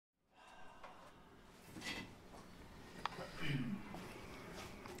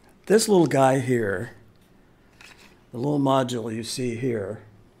This little guy here, the little module you see here,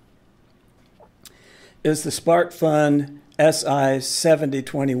 is the SparkFun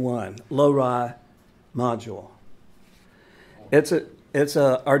SI7021 LoRa module. It's a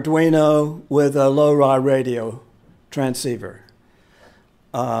Arduino with a LoRa radio transceiver.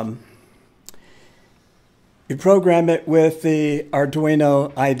 You program it with the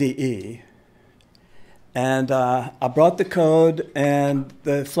Arduino IDE. And I brought the code and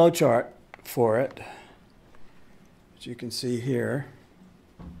the flowchart for it, as you can see here.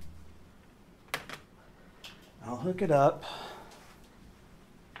 I'll hook it up.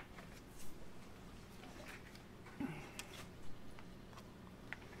 And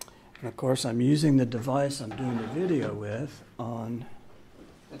of course, I'm using the device I'm doing the video with on.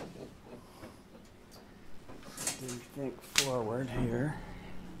 Think forward here.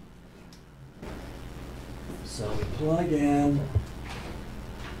 So we plug in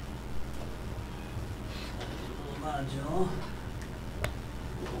the module,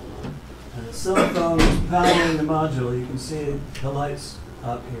 and the cell phone is powering the module. You can see the lights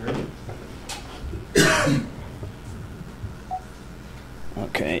up here.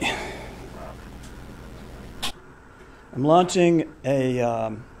 Okay. I'm launching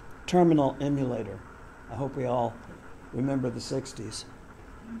a terminal emulator. I hope we all remember the 60s.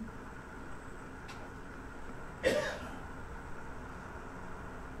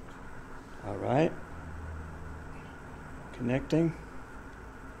 All right. Connecting.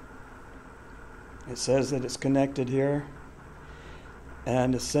 It says that it's connected here,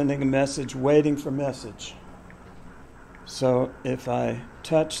 and it's sending a message, waiting for message. So if I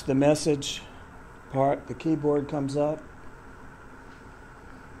touch the message part, the keyboard comes up,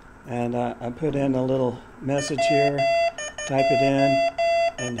 and I put in a little message here, type it in,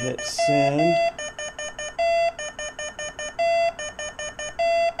 and hit send.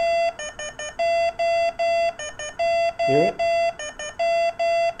 Hear it?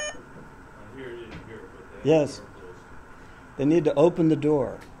 Yes. They need to open the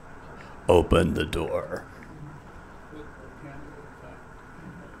door. Open the door.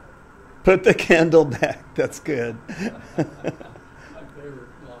 Put the candle back. That's good.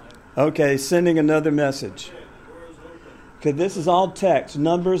 Okay, sending another message. Okay, this is all text,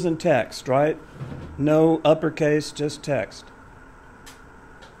 numbers and text, right? No uppercase, just text.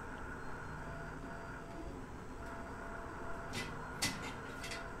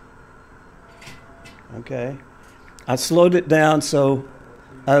 Okay, I slowed it down so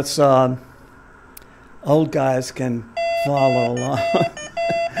us old guys can follow along.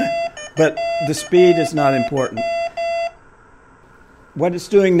 But the speed is not important. What it's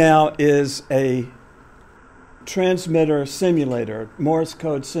doing now is a transmitter simulator, Morse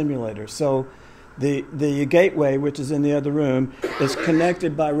code simulator. So the gateway, which is in the other room, is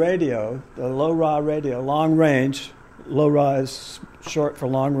connected by radio, the LoRa radio, long range. LoRa is short for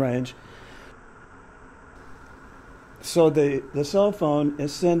long range. So the cell phone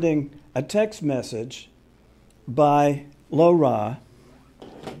is sending a text message by LoRa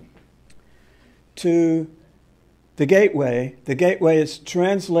to the gateway. The gateway is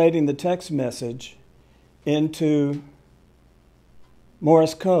translating the text message into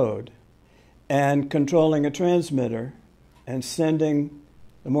Morse code and controlling a transmitter and sending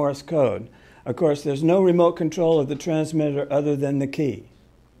the Morse code. Of course, there's no remote control of the transmitter other than the key.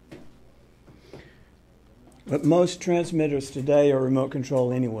 But most transmitters today are remote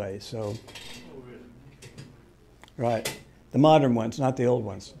control anyway, so. Right. The modern ones, not the old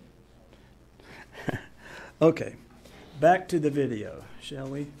ones. Okay. Back to the video, shall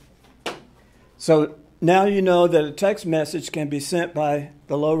we? So now you know that a text message can be sent by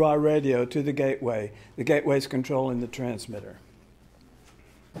the LoRa radio to the gateway. The gateway is controlling the transmitter.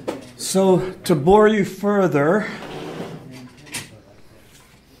 So to bore you further,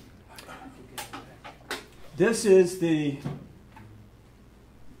 this is the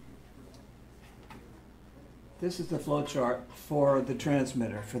flowchart for the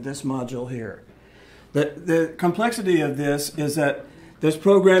transmitter, for this module here. The complexity of this is that there's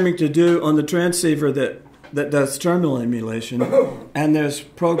programming to do on the transceiver that does terminal emulation, and there's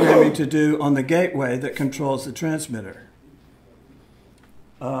programming to do on the gateway that controls the transmitter.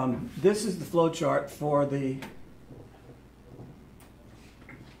 This is the flowchart for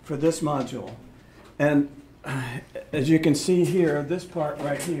this module. And as you can see here, this part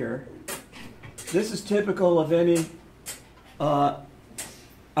right here, this is typical of any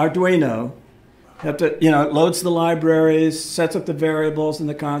Arduino. You have to, it loads the libraries, sets up the variables and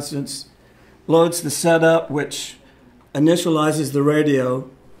the constants, loads the setup, which initializes the radio,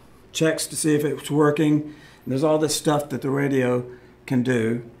 checks to see if it's working. And there's all this stuff that the radio can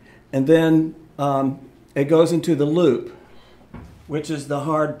do. and then it goes into the loop, which is the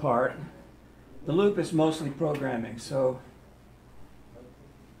hard part. The loop is mostly programming. So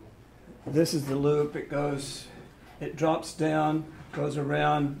this is the loop. It drops down, goes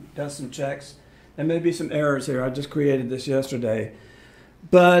around, does some checks. There may be some errors here. I just created this yesterday.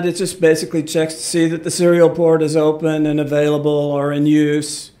 But it just basically checks to see that the serial port is open and available or in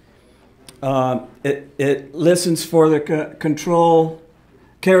use. It listens for the control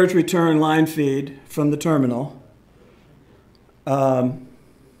carriage return line feed from the terminal.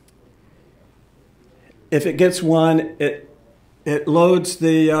 If it gets one, it loads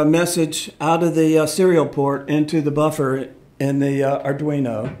the message out of the serial port into the buffer in the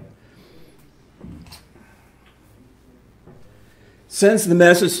Arduino. Sends the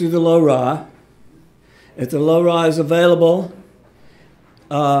message to the LoRa. If the LoRa is available,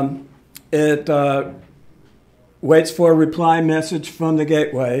 it waits for a reply message from the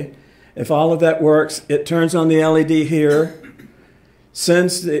gateway. If all of that works, it turns on the LED here,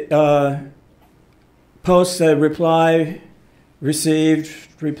 sends the posts a reply,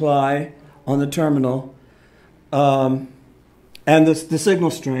 received reply on the terminal, and the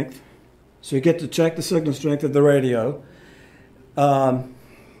signal strength. So you get to check the signal strength of the radio.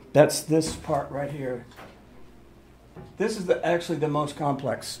 That's this part right here. This is actually the most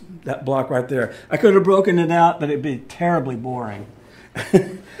complex, that block right there. I could have broken it out, but it'd be terribly boring.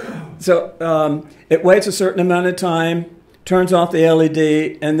 So it waits a certain amount of time, turns off the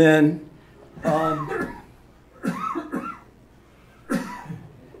LED, and then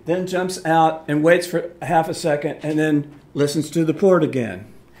jumps out and waits for half a second, and then listens to the port again.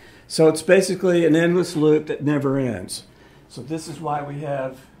 So it's basically an endless loop that never ends. So this is why we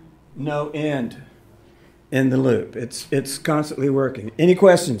have no end in the loop. It's constantly working. Any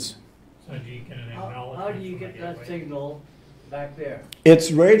questions? So do you get an acknowledgement? How do you get that signal back there?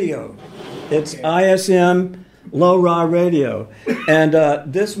 It's radio. It's ISM LoRa radio. And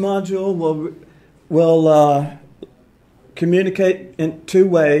this module will communicate in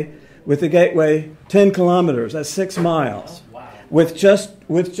two-way with the gateway 10 kilometers. That's 6 miles. Oh, wow. With just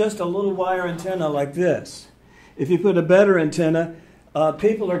a little wire antenna like this. If you put a better antenna,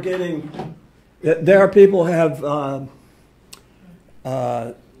 people are getting. There are people who have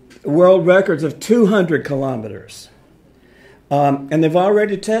world records of 200 kilometers. And they've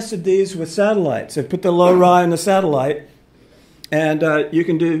already tested these with satellites. They put the LoRa in the satellite, and you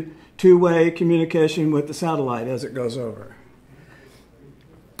can do two-way communication with the satellite as it goes over.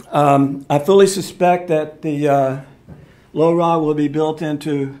 I fully suspect that the LoRa will be built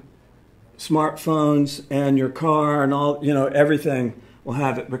into smartphones and your car and all, everything will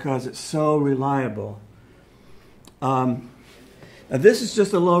have it because it's so reliable. Now this is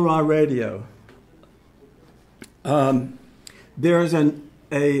just a LoRa radio. There's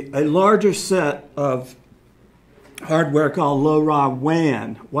a larger set of hardware called LoRa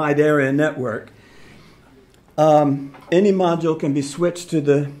WAN, Wide Area Network. Any module can be switched to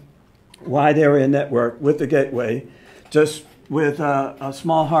the Wide Area Network with the gateway, just with a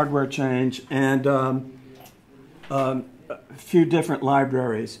small hardware change and a few different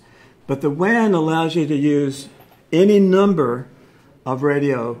libraries. But the WAN allows you to use any number of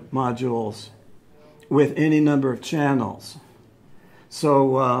radio modules with any number of channels.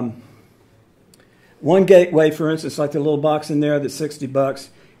 So one gateway, for instance, like the little box in there that's $60,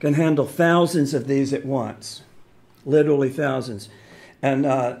 can handle thousands of these at once, literally thousands. And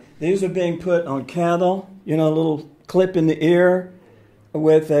these are being put on cattle, a little clip in the ear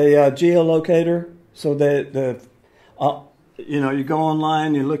with a geolocator, so that you go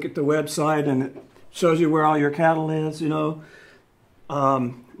online, you look at the website, and it shows you where all your cattle is.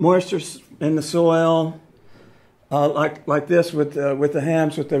 Moisture in the soil, like this with the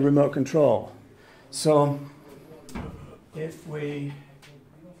hams with the remote control. So if we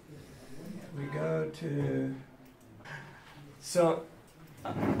go to, so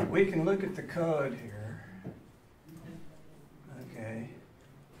we can look at the code here. Okay.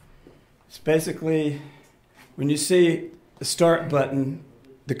 It's basically, when you see the start button,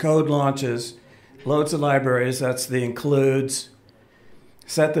 the code launches, loads the libraries, that's the includes,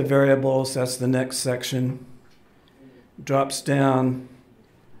 set the variables, that's the next section, drops down,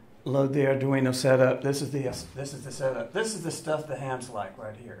 load the Arduino setup. This is the setup. This is the stuff the hams like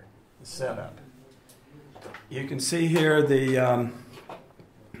right here, the setup. You can see here the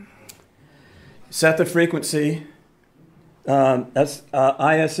set the frequency. That's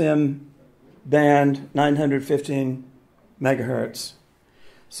ISM band 915 megahertz.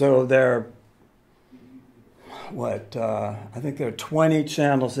 So there are, I think there are 20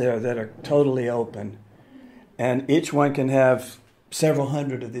 channels there that are totally open. And each one can have several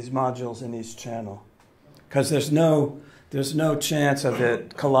hundred of these modules in each channel, because there's no chance of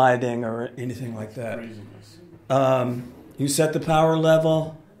it colliding or anything like that. You set the power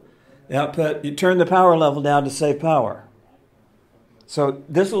level, the output. You turn the power level down to save power. So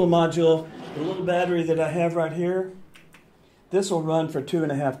this little module, the little battery that I have right here, this will run for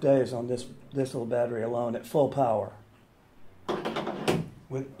 2.5 days on this little battery alone at full power.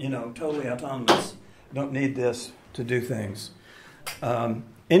 With, totally autonomous. Don't need this to do things.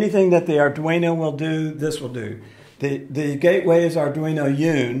 Anything that the Arduino will do, this will do. The gateway is Arduino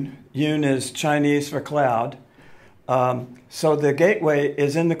Yun. Yun is Chinese for cloud. So the gateway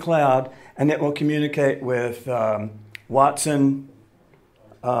is in the cloud, and it will communicate with Watson,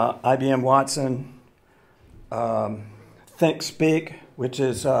 IBM Watson, ThinkSpeak, which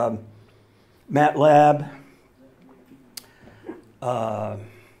is MATLAB,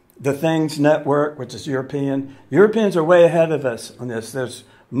 the Things Network, which is European. Europeans are way ahead of us on this. There's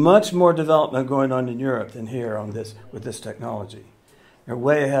much more development going on in Europe than here on this with this technology. They're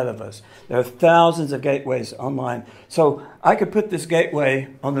way ahead of us. There are thousands of gateways online. So I could put this gateway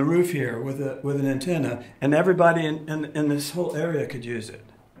on the roof here with an antenna, and everybody in this whole area could use it.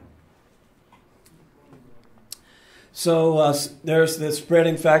 So there's the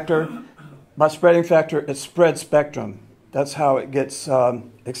spreading factor. By spreading factor, it's spread spectrum. That's how it gets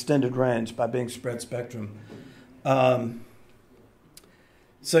extended range, by being spread spectrum.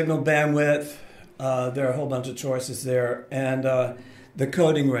 Signal bandwidth, there are a whole bunch of choices there. And the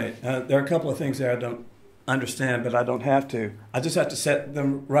coding rate. There are a couple of things there I don't understand, but I don't have to. I just have to set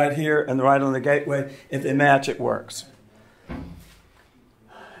them right here and right on the gateway. If they match, it works.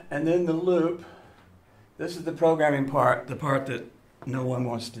 And then the loop. This is the programming part, the part that no one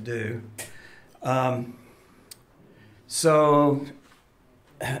wants to do. So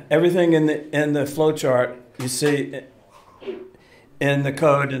everything in the flowchart you see in the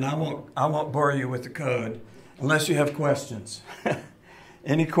code, and I won't bore you with the code unless you have questions.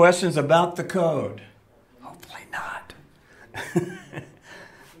 Any questions about the code? Hopefully not.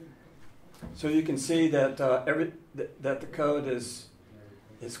 So you can see that that the code is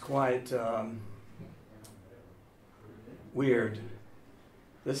quite weird.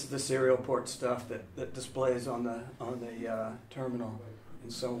 This is the serial port stuff that displays on the terminal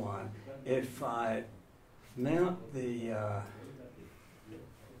and so on. If I mount the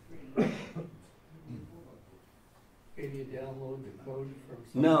Can you download the code from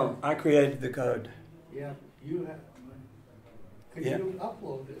somewhere? No, I created the code. Yeah, you have. Could you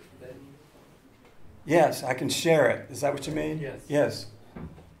upload it then? Yes, I can share it. Is that what you mean? Yes. Yes.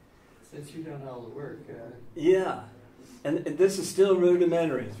 Since you've done all the work. Yeah. And this is still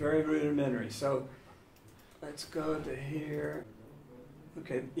rudimentary. It's very rudimentary. So let's go to here.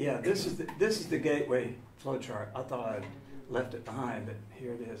 Okay, yeah, this is the gateway flowchart. I thought I'd left it behind, but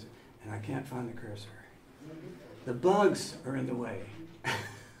here it is. And I can't find the cursor. The bugs are in the way.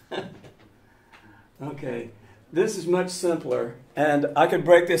 Okay, this is much simpler, and I could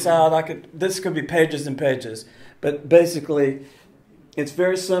break this out. This could be pages and pages, but basically, it's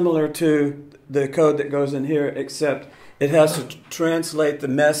very similar to the code that goes in here, except it has to translate the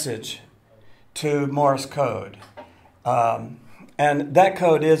message to Morse code, and that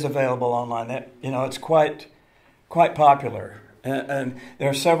code is available online. It's quite popular. And there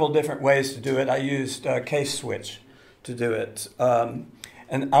are several different ways to do it. I used Case Switch to do it. And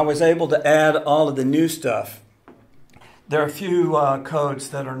I was able to add all of the new stuff. There are a few codes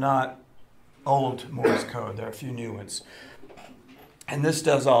that are not old Morse code. There are a few new ones. And this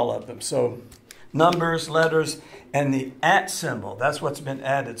does all of them. So numbers, letters, and the @ symbol, that's what's been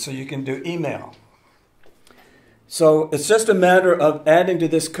added. So you can do email. So it's just a matter of adding to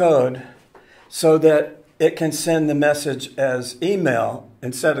this code so that it can send the message as email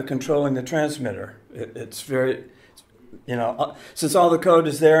instead of controlling the transmitter. It's very, since all the code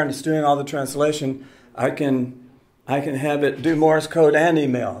is there and it's doing all the translation, I can have it do Morse code and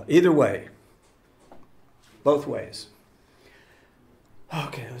email, either way, both ways.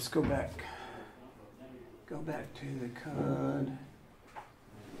 Okay, let's go back. Go back to the code.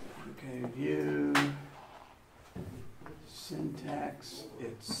 Okay, view, syntax,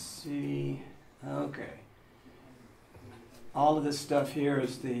 it's C. Okay. All of this stuff here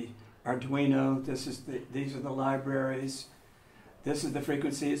is the Arduino. These are the libraries. This is the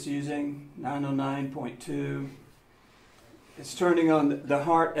frequency it's using, 909.2. It's turning on the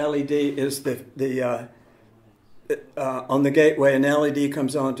heart LED is on the gateway. An LED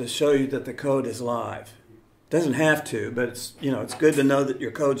comes on to show you that the code is live. Doesn't have to, but it's good to know that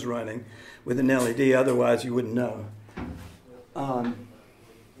your code's running with an LED. Otherwise, you wouldn't know.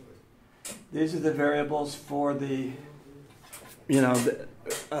 These are the variables for the you know,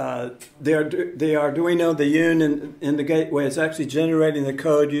 the Arduino, the Yun in the gateway is actually generating the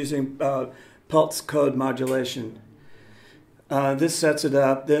code using pulse code modulation. This sets it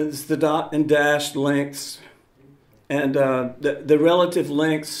up. There's the dot and dash lengths, and the relative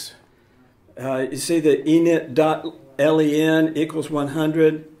lengths. You see the init.len equals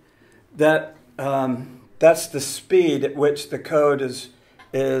 100. That's the speed at which the code is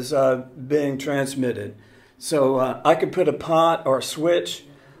being transmitted. So I could put a pot or a switch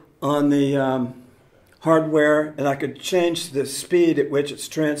on the hardware, and I could change the speed at which it's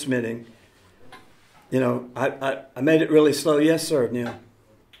transmitting. You know, I made it really slow. Yes, sir, Neil.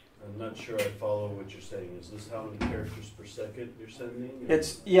 I'm not sure I follow what you're saying. Is this how many characters per second you're sending? Or?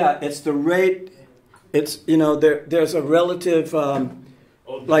 It's the rate. It's, you know, there's a relative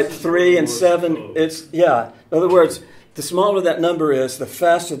like 3 and 7. Code. It's in other words, the smaller that number is, the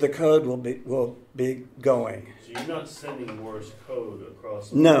faster the code will be going. So you're not sending Morse code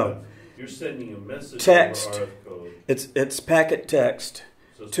across. No. You're sending a message Text. over RF code. It's packet text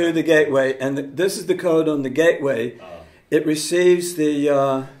So it's to the gateway, and this is the code on the gateway. It receives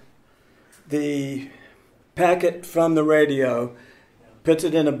the packet from the radio, puts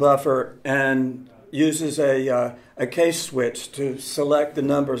it in a buffer, and uses a case switch to select the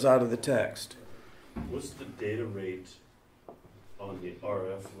numbers out of the text. What's the data rate on the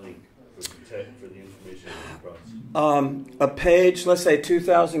RF link for the information across? A page, let's say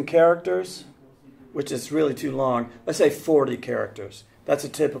 2,000 characters, which is really too long. Let's say 40 characters. That's a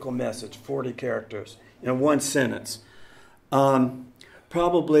typical message, 40 characters in one sentence.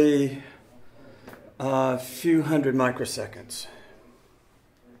 Probably a few hundred microseconds.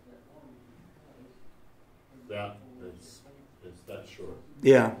 It's that short.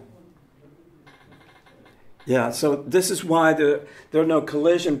 Yeah. Yeah, so this is why there are no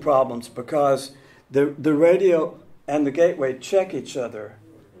collision problems, because the radio and the gateway check each other.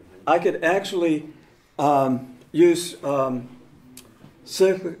 I could actually use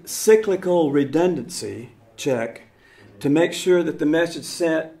cyclical redundancy check to make sure that the message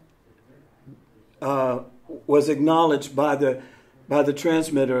sent was acknowledged by the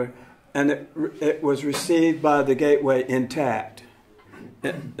transmitter, and it was received by the gateway intact.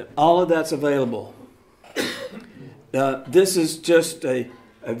 All of that's available. This is just a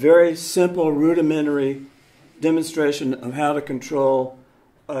very simple, rudimentary demonstration of how to control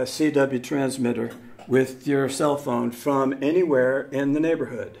a CW transmitter with your cell phone from anywhere in the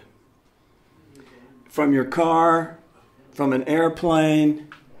neighborhood. From your car, from an airplane,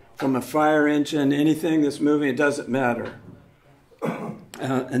 from a fire engine, anything that's moving, it doesn't matter.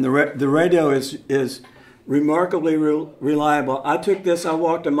 And the radio is remarkably reliable. I took this, I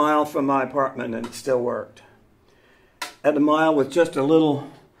walked a mile from my apartment, and it still worked. At a mile with just a little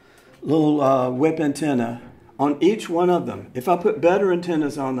whip antenna on each one of them. If I put better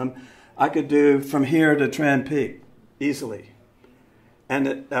antennas on them, I could do from here to Tran Peak easily,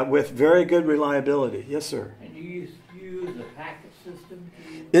 and with very good reliability. Yes, sir. And you use a packet system?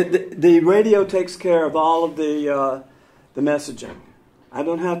 The radio takes care of all of the messaging. I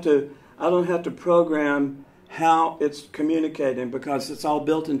don't have to program how it's communicating, because it's all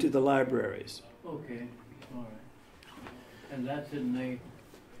built into the libraries. Okay, all right. And that's in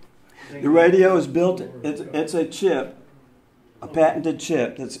the radio is built. It's a chip, a patented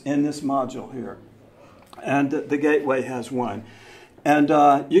chip that's in this module here, and the gateway has one. And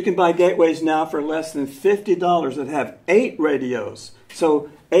you can buy gateways now for less than $50 that have 8 radios. So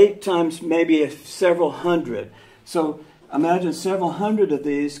 8 times maybe several hundred. So imagine several hundred of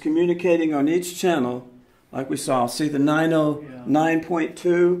these communicating on each channel, like we saw. See the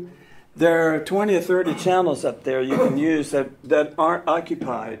 909.2? There are 20 or 30 channels up there you can use that aren't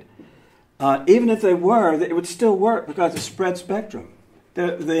occupied. Even if they were, it would still work because it's spread spectrum.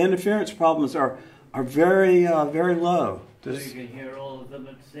 The interference problems are very very low. So you can hear all of them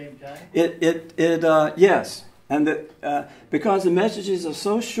at the same time? Yes. And because the messages are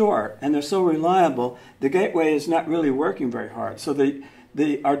so short and they're so reliable, the gateway is not really working very hard. So the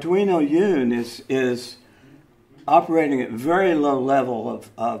Arduino Yun is operating at very low level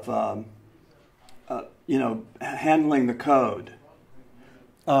of handling the code.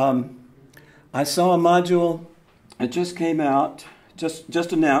 I saw a module. It just came out,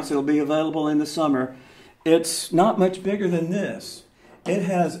 just announced. It'll be available in the summer. It's not much bigger than this. It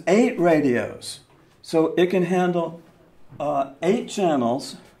has 8 radios. So it can handle 8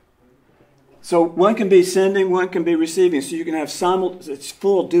 channels. So one can be sending, one can be receiving. So you can have it's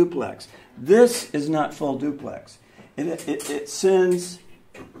full duplex. This is not full duplex. It sends,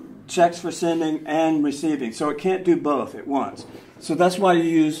 checks for sending and receiving. So it can't do both at once. So that's why you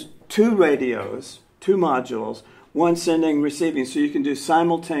use 2 radios, 2 modules, one sending, receiving, so you can do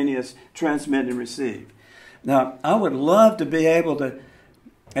simultaneous transmit and receive. Now, I would love to be able to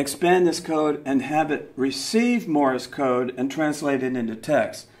expand this code and have it receive Morse code and translate it into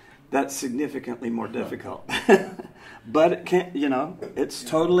text. That's significantly more difficult. But it can't, you know, it's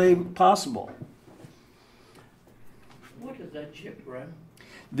totally possible. What does that chip run?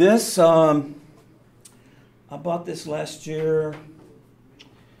 This, I bought this last year,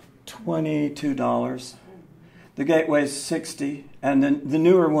 $22. The gateway is $60, and then the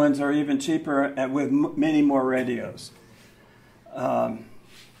newer ones are even cheaper and with many more radios.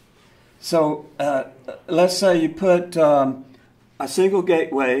 So let's say you put a single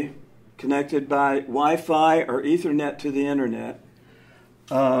gateway connected by Wi-Fi or Ethernet to the internet.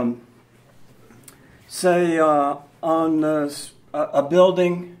 Say on a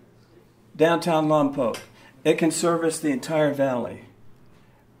building downtown Lompoc, it can service the entire valley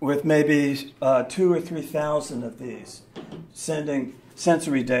with maybe 2,000 or 3,000 of these, sending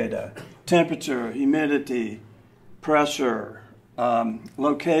sensory data, temperature, humidity, pressure,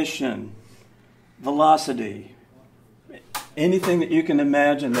 location, velocity, anything that you can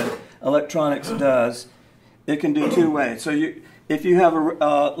imagine that electronics does, it can do two ways. So if you have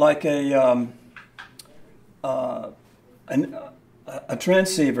a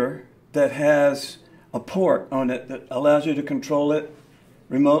transceiver that has a port on it that allows you to control it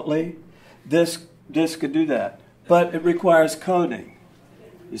remotely, this could do that. But it requires coding.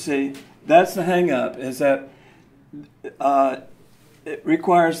 You see, that's the hang-up, is that it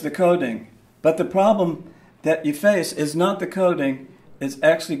requires the coding. But the problem that you face is not the coding, it's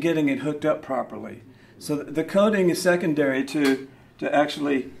actually getting it hooked up properly. So the coding is secondary to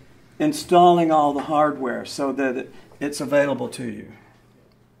actually installing all the hardware so that it's available to you.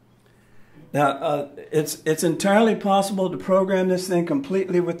 Now, it's entirely possible to program this thing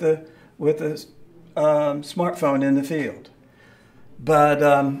completely with the smartphone in the field. But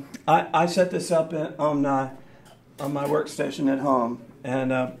I set this up on my workstation at home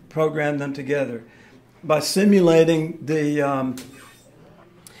and programmed them together by simulating the.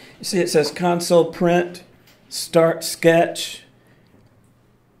 You see, it says console print, start sketch,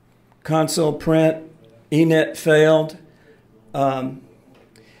 console print, eNet failed.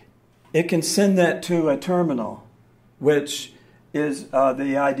 It can send that to a terminal, which is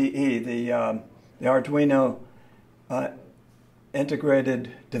the IDE, the Arduino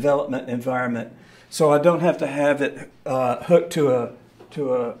Integrated Development Environment. So I don't have to have it hooked to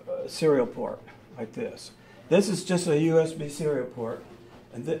a serial port like this. This is just a USB serial port,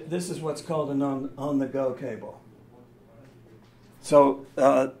 and this is what's called an on-the-go cable. So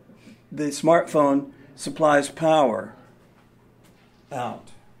the smartphone supplies power out.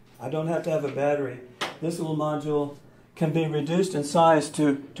 I don't have to have a battery. This little module can be reduced in size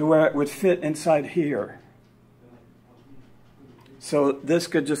to where it would fit inside here. So this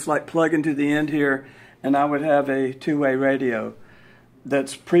could just like plug into the end here, and I would have a two-way radio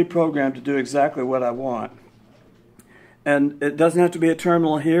that's pre-programmed to do exactly what I want. And it doesn't have to be a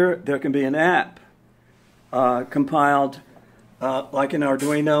terminal here. There can be an app compiled like in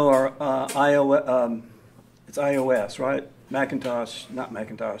Arduino or iOS. It's iOS, right? Macintosh, not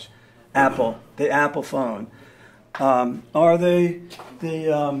Macintosh, Apple, the Apple phone, or the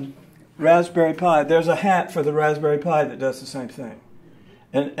Raspberry Pi. There's a hat for the Raspberry Pi that does the same thing,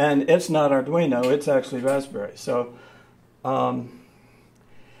 and it's not Arduino; it's actually Raspberry. So,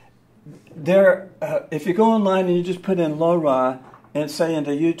 if you go online and you just put in LoRa and say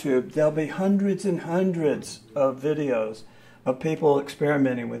into YouTube, there'll be hundreds and hundreds of videos of people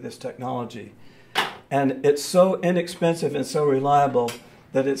experimenting with this technology. And it's so inexpensive and so reliable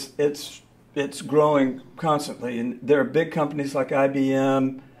that it's growing constantly. And there are big companies like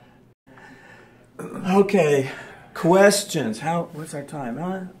IBM. Okay, questions. What's our time?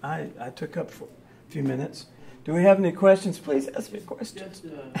 Huh? I took up for a few minutes. Do we have any questions? Please ask me questions. Just,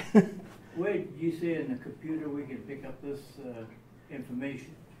 where do you say in the computer we can pick up this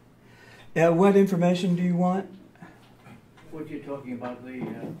information? Yeah, what information do you want? What you're talking about, the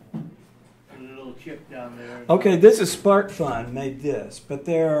little chip down there. Okay, this is SparkFun made this, but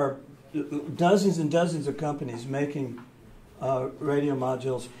there are dozens and dozens of companies making radio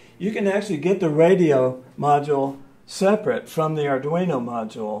modules. You can actually get the radio module separate from the Arduino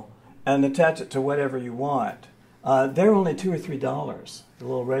module and attach it to whatever you want. They're only $2 or $3, the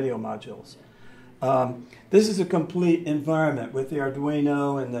little radio modules. This is a complete environment with the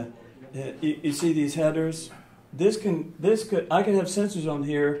Arduino and the. You see these headers? I can have sensors on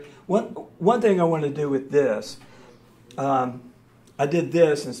here. One thing I want to do with this, I did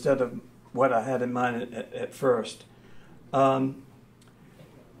this instead of what I had in mind at first. A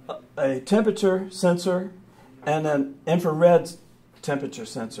temperature sensor and an infrared temperature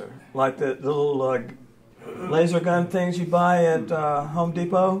sensor, like the little laser gun things you buy at Home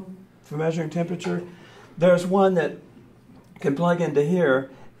Depot for measuring temperature. There's one that can plug into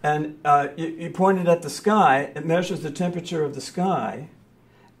here, and you point it at the sky. It measures the temperature of the sky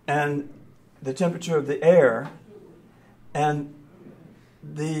and the temperature of the air, and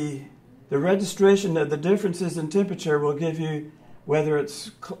the registration of the differences in temperature will give you whether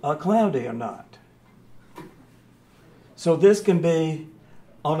it's cloudy or not. So this can be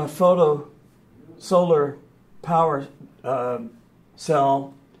on a solar power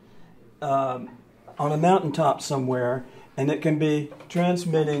cell on a mountaintop somewhere, and it can be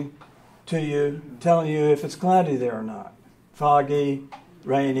transmitting to you, telling you if it's cloudy there or not, foggy,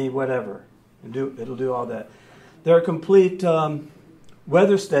 rainy, whatever. It'll do all that. There are complete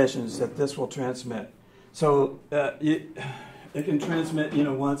weather stations that this will transmit. So it can transmit,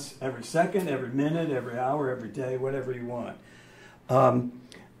 once every second, every minute, every hour, every day, whatever you want.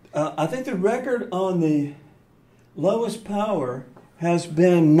 I think the record on the lowest power has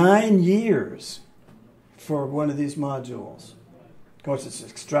been 9 years for one of these modules. Of course, it's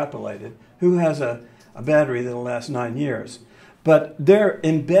extrapolated. Who has a battery that'll last 9 years? But they're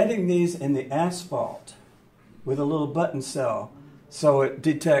embedding these in the asphalt with a little button cell so it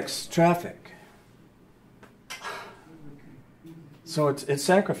detects traffic. So it's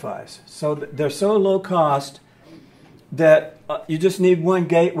sacrifice. So they're so low cost that you just need one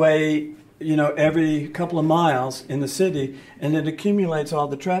gateway, every couple of miles in the city, and it accumulates all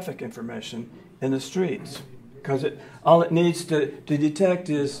the traffic information in the streets, because all it needs to detect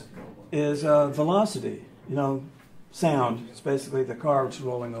is velocity, sound. It's basically the car that's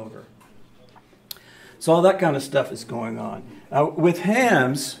rolling over. So all that kind of stuff is going on. With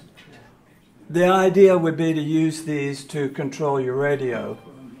hams, the idea would be to use these to control your radio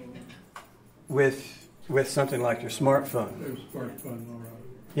with something like your smartphone. There's smartphone, LoRa.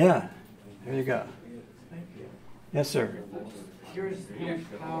 Yeah, there you go. Yes, sir. Here's how much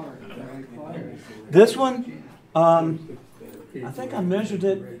power that requires. This one, I think I measured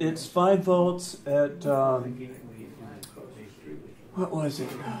it. It's 5 volts at, what was it?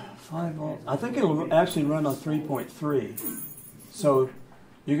 5 volts. I think it'll actually run on 3.3. So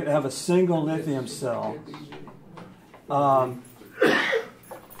you could have a single lithium cell. I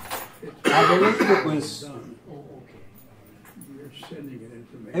believe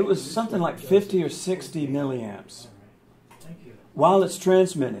it was something like 50 or 60 milliamps. While it's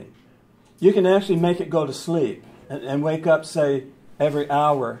transmitting, you can actually make it go to sleep and wake up, say, every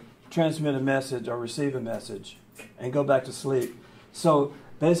hour, transmit a message or receive a message, and go back to sleep. So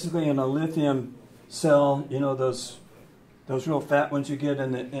basically, in a lithium cell, those real fat ones you get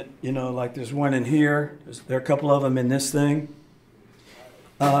like there's one in here. There are a couple of them in this thing.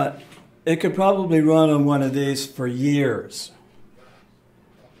 It could probably run on one of these for years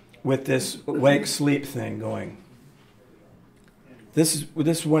with this wake-sleep thing going. This is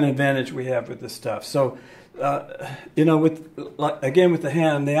one advantage we have with this stuff. So, with the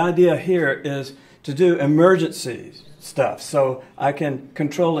hand, the idea here is to do emergency stuff. So I can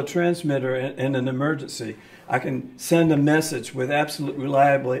control a transmitter in an emergency. I can send a message with absolute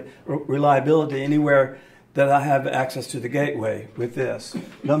reliability anywhere that I have access to the gateway with this,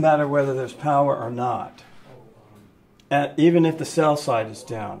 no matter whether there's power or not. And even if the cell site is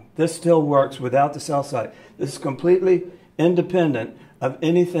down, this still works without the cell site. This is completely independent of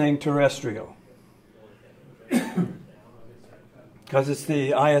anything terrestrial, because it's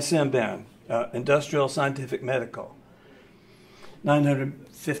the ISM band, Industrial Scientific Medical,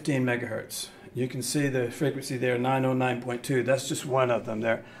 915 megahertz. You can see the frequency there, 909.2. That's just one of them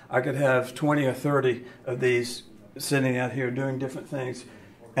there. I could have 20 or 30 of these sitting out here doing different things,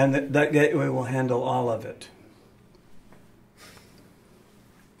 and that gateway will handle all of it.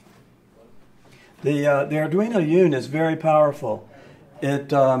 The Arduino Uno is very powerful.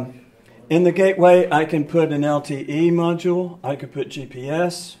 In the gateway, I can put an LTE module. I could put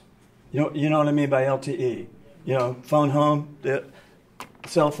GPS. You know what I mean by LTE? Phone home, the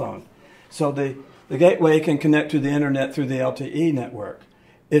cell phone. So the gateway can connect to the internet through the LTE network.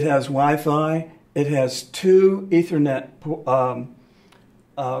 It has Wi-Fi. It has 2 Ethernet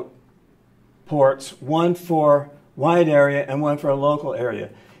ports, one for wide area and one for a local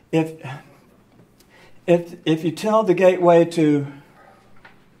area. If you tell the gateway to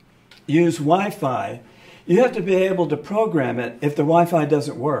use Wi-Fi, you have to be able to program it if the Wi-Fi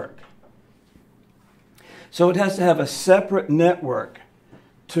doesn't work. So it has to have a separate network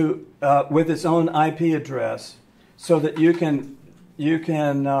with its own IP address, so that you can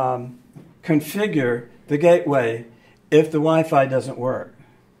configure the gateway if the Wi-Fi doesn't work.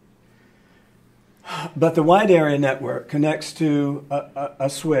 But the wide area network connects to a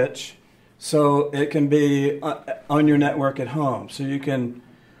switch, so it can be on your network at home. So you could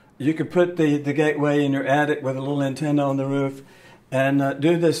put the gateway in your attic with a little antenna on the roof and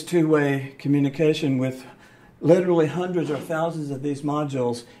do this two-way communication with literally hundreds or thousands of these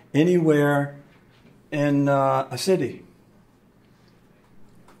modules anywhere in a city.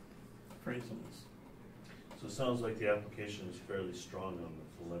 Craziness. So it sounds like the application is fairly strong on the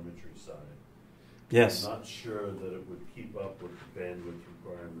telemetry side. Yes. I'm not sure that it would keep up with the bandwidth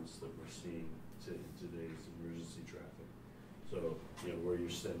requirements that we're seeing in today's emergency traffic. So, where you're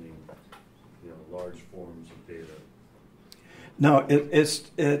sending, large forms of data. No, it's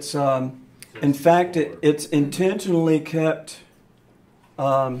in fact, it's intentionally kept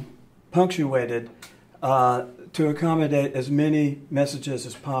punctuated to accommodate as many messages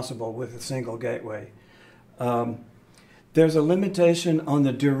as possible with a single gateway. There's a limitation on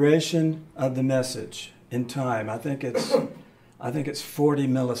the duration of the message in time. I think it's 40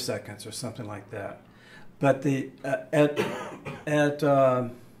 milliseconds or something like that. But at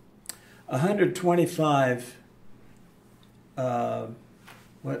 125.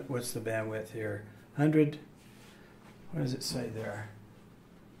 What's the bandwidth here? 100. What does it say there?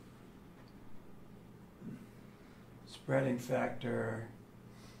 Spreading factor,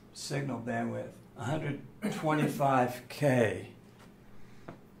 signal bandwidth, 125K.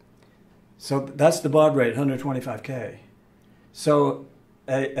 So that's the baud rate, 125K. So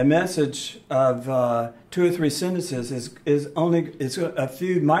a message of 2 or 3 sentences is a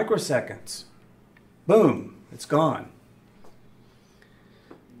few microseconds. Boom, it's gone.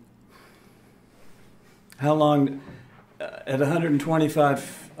 How long at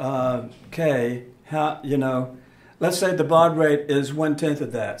 125K? Let's say the baud rate is 1/10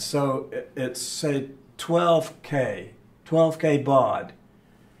 of that, so it's say 12K baud.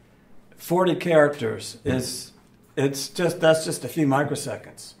 40 characters that's just a few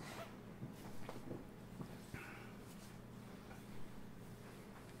microseconds.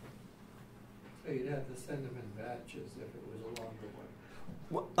 So you'd have to send them in batches if it was a longer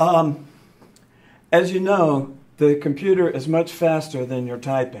one. As you know, the computer is much faster than your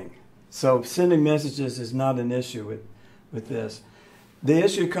typing. So sending messages is not an issue with this. The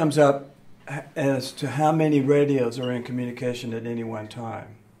issue comes up as to how many radios are in communication at any one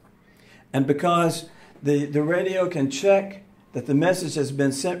time. And because the radio can check that the message has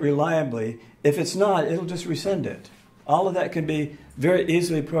been sent reliably, if it's not, it'll just resend it. All of that can be very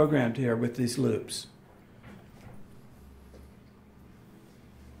easily programmed here with these loops.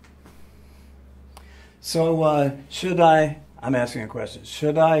 So I'm asking a question,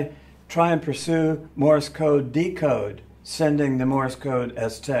 should I try and pursue Morse code decode, sending the Morse code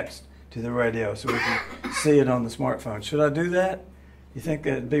as text to the radio so we can see it on the smartphone? Should I do that? You think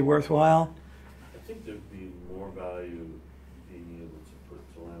it'd be worthwhile? I think there'd be more value being able to put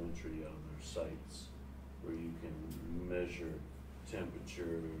telemetry on their sites where you can measure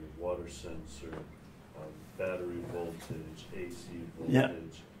temperature, water sensor, battery voltage, AC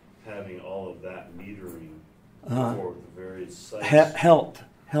voltage, having all of that metering for the various sites.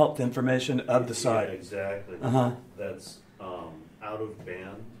 Health information of the site. Yeah, exactly. That's out of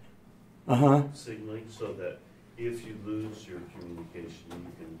band signaling, so that if you lose your communication,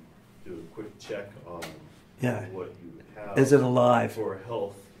 you can do a quick check on what you have. Is it alive? For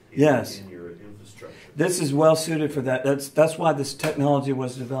health in your infrastructure. This is well suited for that. That's why this technology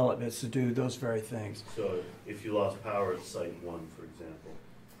was developed, is to do those very things. So if you lost power at site 1, for example,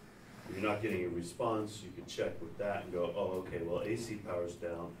 if you're not getting a response, you can check with that and go, oh, okay, well, AC power's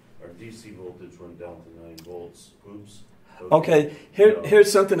down, our DC voltage went down to 9 volts. Oops. Okay,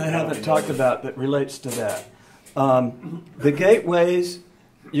 here's something I haven't talked about that relates to that. The gateways,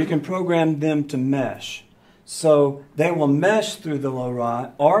 you can program them to mesh. So they will mesh through the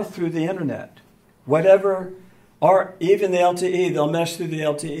LoRa or through the internet. Whatever, or even the LTE, they'll mesh through the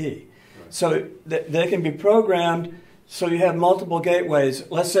LTE. Right. So they can be programmed so you have multiple gateways.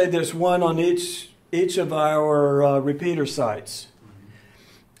 Let's say there's one on each of our repeater sites.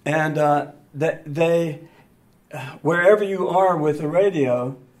 And wherever you are with the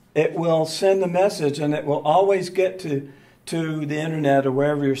radio, it will send the message, and it will always get to the internet or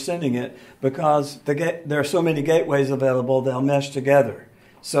wherever you're sending it, because there are so many gateways available, they'll mesh together.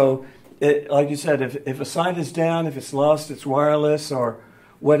 So, like you said, if a site is down, if it's lost its wireless or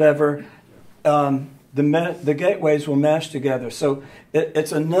whatever, the gateways will mesh together. So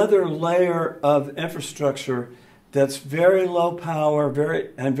it's another layer of infrastructure that's very low power,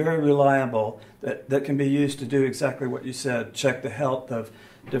 very reliable, that can be used to do exactly what you said, check the health of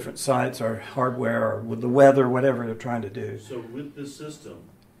different sites or hardware or with the weather, whatever they're trying to do. So with this system,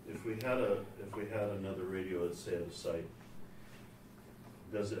 if we had another radio, let's say at a site,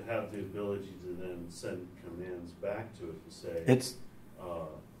 does it have the ability to then send commands back to it to say, It's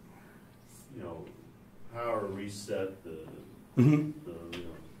power reset the mhm. the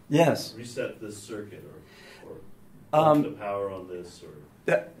Yes. reset this circuit or pump the power on this or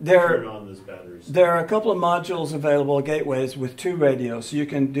turn There on this battery. are a couple of modules available, gateways with 2 radios. You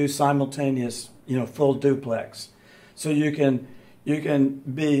can do simultaneous, full duplex. So you can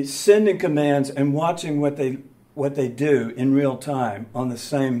be sending commands and watching what they do in real time on the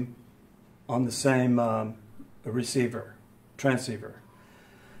same receiver, transceiver.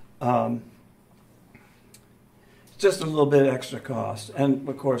 Just a little bit extra cost, and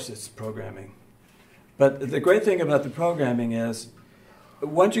of course it's programming. But the great thing about the programming is,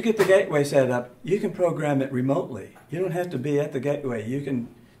 once you get the gateway set up, you can program it remotely. You don't have to be at the gateway. You can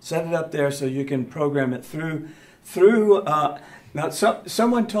set it up there so you can program it through. Now,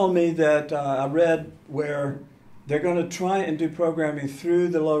 someone told me that I read where they're going to try and do programming through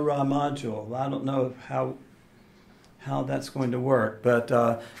the LoRa module. I don't know how that's going to work, but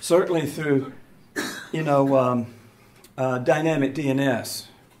certainly through, dynamic DNS,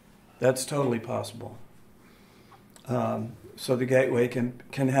 that's totally possible. So the gateway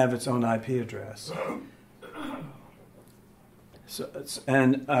can have its own IP address. So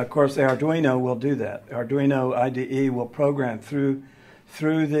and of course the Arduino will do that. Arduino IDE will program through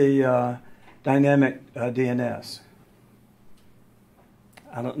the dynamic DNS.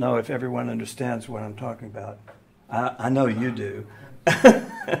 I don't know if everyone understands what I'm talking about. I know you do.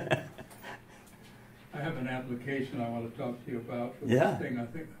 I have an application I want to talk to you about for Yeah. this thing. I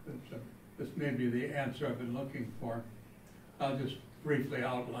think this may be the answer I've been looking for. I'll just briefly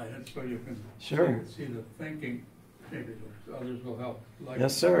outline it so you can Sure. see the thinking. Maybe others will help.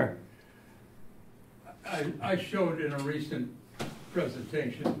 Yes, sir. I showed in a recent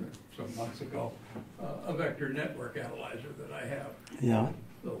presentation some months ago a vector network analyzer that I have. Yeah.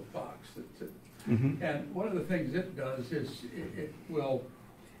 Little box. Mm-hmm. And one of the things it does is it will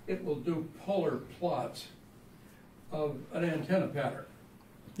do polar plots of an antenna pattern.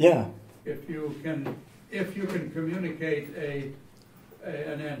 Yeah. If you can communicate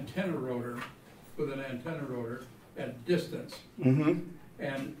an antenna rotor with an antenna rotor at distance, Mm-hmm.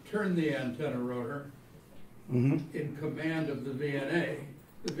 and turn the antenna rotor Mm-hmm. in command of the VNA,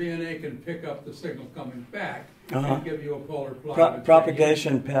 the VNA can pick up the signal coming back Uh-huh. and give you a polar plot.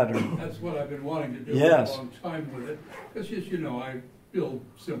 Propagation pattern. That's what I've been wanting to do Yes. for a long time with it. Because as you know, I build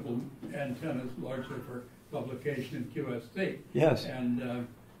simple antennas largely for publication in QST. Yes. And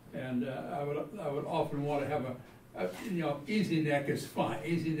I would often want to have EasyNet is fine.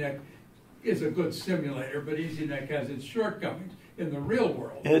 EasyNet is a good simulator, but EasyNet has its shortcomings in the real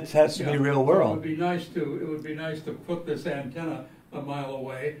world. It has to be real So world. it would be nice to put this antenna a mile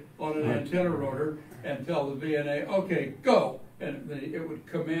away on an Right. antenna rotor and tell the VNA, okay, go. And it would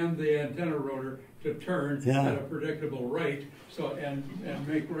command the antenna rotor to turn Yeah. at a predictable rate, and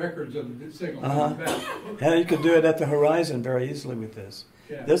make records of the signal Uh-huh. coming back. And you can do it at the horizon very easily with this.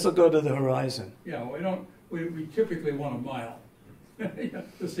 Yeah. This will go to the horizon. Yeah, we typically want a mile.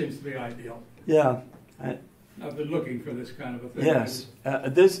 This seems to be ideal. Yeah. I've been looking for this kind of a thing. Yes.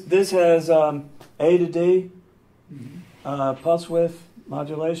 This has A to D, Mhm. pulse width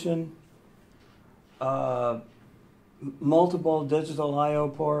modulation, multiple digital I/O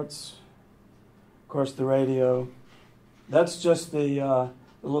ports, of course the radio. That's just the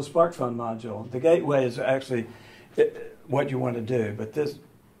little smartphone module. The gateway is actually what you want to do, but this.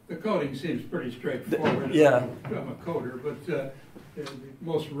 The coding seems pretty straightforward. Yeah. I'm a coder, but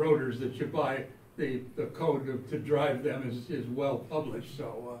most rotors that you buy, the code to drive them is well published,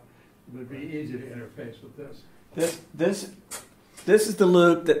 so it would be easy to interface with this. This is the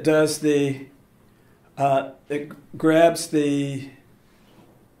loop that does it grabs the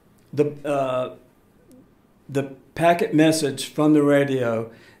packet message from the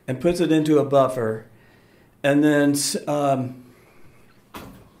radio and puts it into a buffer, and then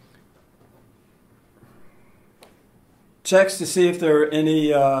checks to see if there are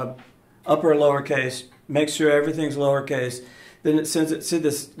any upper or lowercase, makes sure everything's lowercase. Then it sends it, see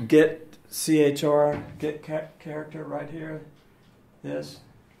this get CHR, get character right here,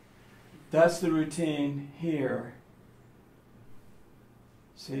 that's the routine here.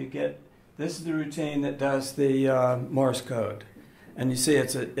 So you get, this is the routine that does the Morse code. And you see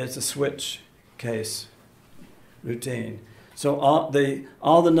it's a switch case routine. So all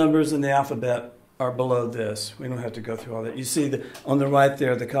the numbers in the alphabet are below this. We don't have to go through all that. You see on the right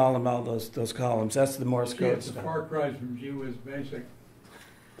there, the column, all those columns. That's the Morse code It's a stuff. far cry from GWiz Basic.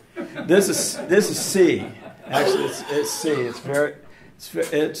 This is C. Actually, it's C. It's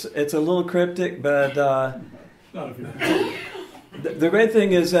It's a little cryptic, but Not if you the great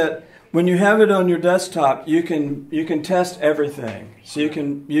thing is that when you have it on your desktop, you can test everything. So you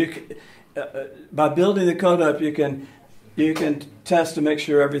can by building the code up, you can test to make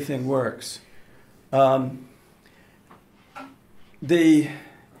sure everything works. The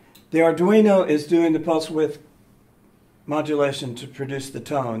Arduino is doing the pulse width modulation to produce the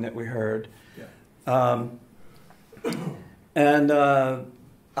tone that we heard. Yeah. And I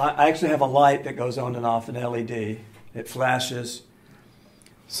actually have a light that goes on and off, an LED. It flashes.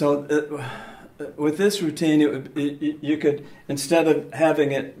 So with this routine, you could, instead of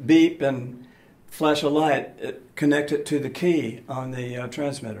having it beep and flash a light, connect it to the key on the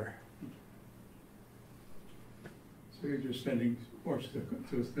transmitter. So you're just sending Morse to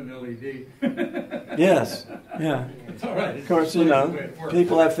an LED. Yes, yeah. It's all right. Of course, you know,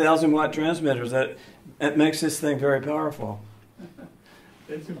 people have 1,000-watt transmitters. That makes this thing very powerful.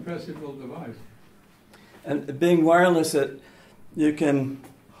 It's an impressive little device. And being wireless, you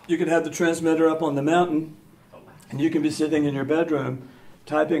could have the transmitter up on the mountain, and you can be sitting in your bedroom,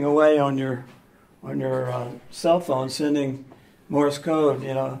 typing away on your cell phone, sending Morse code.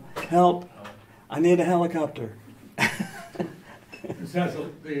 You know, help! I need a helicopter. This has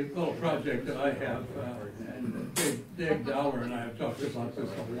the little project that I have, and Dave Dowler and I have talked about this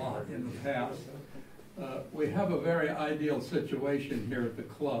a lot in the past. We have a very ideal situation here at the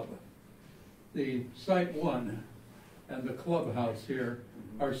club. The Site 1 and the clubhouse here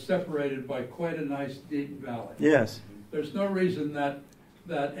are separated by quite a nice deep valley. Yes. There's no reason that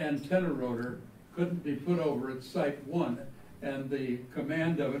antenna rotor couldn't be put over at Site 1 and the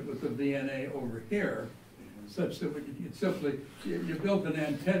command of it with the VNA over here, such that we could simply, you built an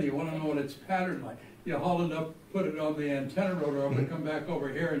antenna, you want to know what its pattern like. You haul it up, put it on the antenna rotor, over, come back over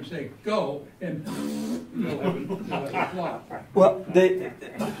here and say, go, and you'll have a plot. Well,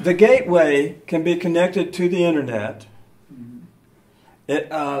 the gateway can be connected to the internet.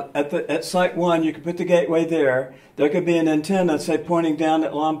 At Site 1, you can put the gateway there. There could be an antenna, say, pointing down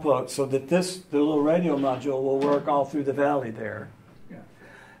at Lompoc, so that the little radio module will work all through the valley there. Yeah.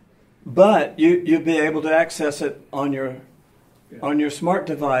 But you'll be able to access it on your smart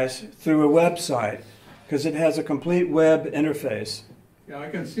device through a website, because it has a complete web interface. Yeah, I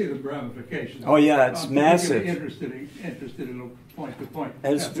can see the ramifications. Oh yeah, it's massive. Interested in a point-to-point.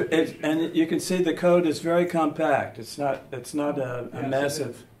 And you can see the code is very compact. It's not a Yes,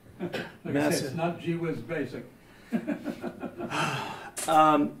 massive. Like I massive. said, it's not gee-whiz basic.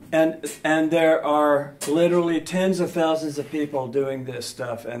 And there are literally tens of thousands of people doing this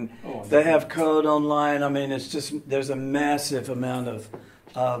stuff, and they have code online. I mean, it's just, there's a massive amount of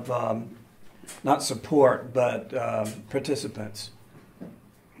not support, but participants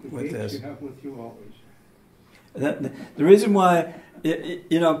with this. You have with you always. The reason why,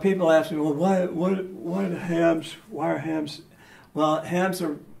 people ask me, well, why hams? Why are hams? Well, hams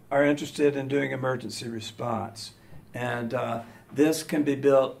are interested in doing emergency response, and this can be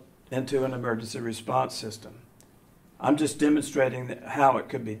built into an emergency response system. I'm just demonstrating how it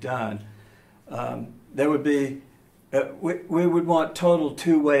could be done. There would be, we would want total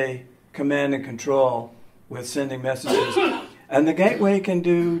two-way command and control with sending messages. And the gateway can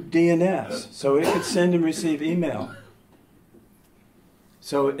do DNS, so it could send and receive email.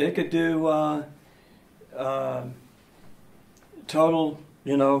 So it could do total,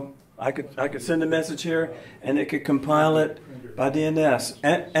 I could send a message here, and it could compile it by DNS.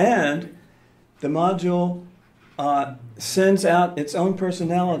 And the module sends out its own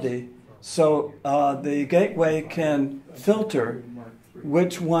personality, so the gateway can filter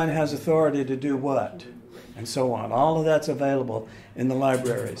which one has authority to do what, and so on. All of that's available in the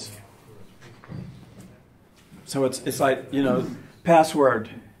libraries. So it's like,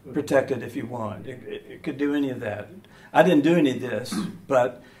 password protected if you want. It could do any of that. I didn't do any of this,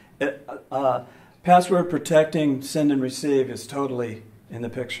 but password protecting send and receive is totally in the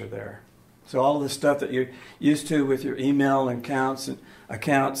picture there. So all of the stuff that you're used to with your email and accounts and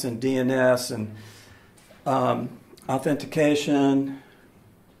DNS and authentication,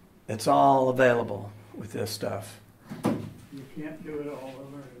 it's all available with this stuff. You can't do it all or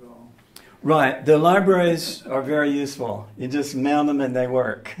learn it all. Right. The libraries are very useful. You just mount them and they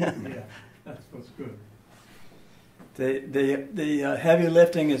work. Yeah, that's what's good. The heavy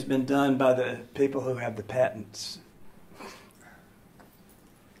lifting has been done by the people who have the patents.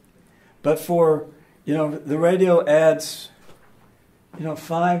 But for, the radio adds,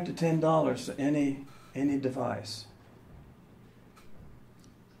 $5 to $10 to any device.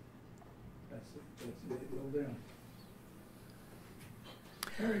 That's it. Well done.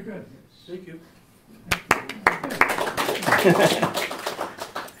 Very good. Thank you. Thank you.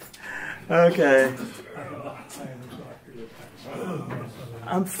 Okay.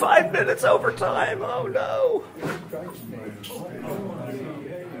 I'm 5 minutes over time. Oh no.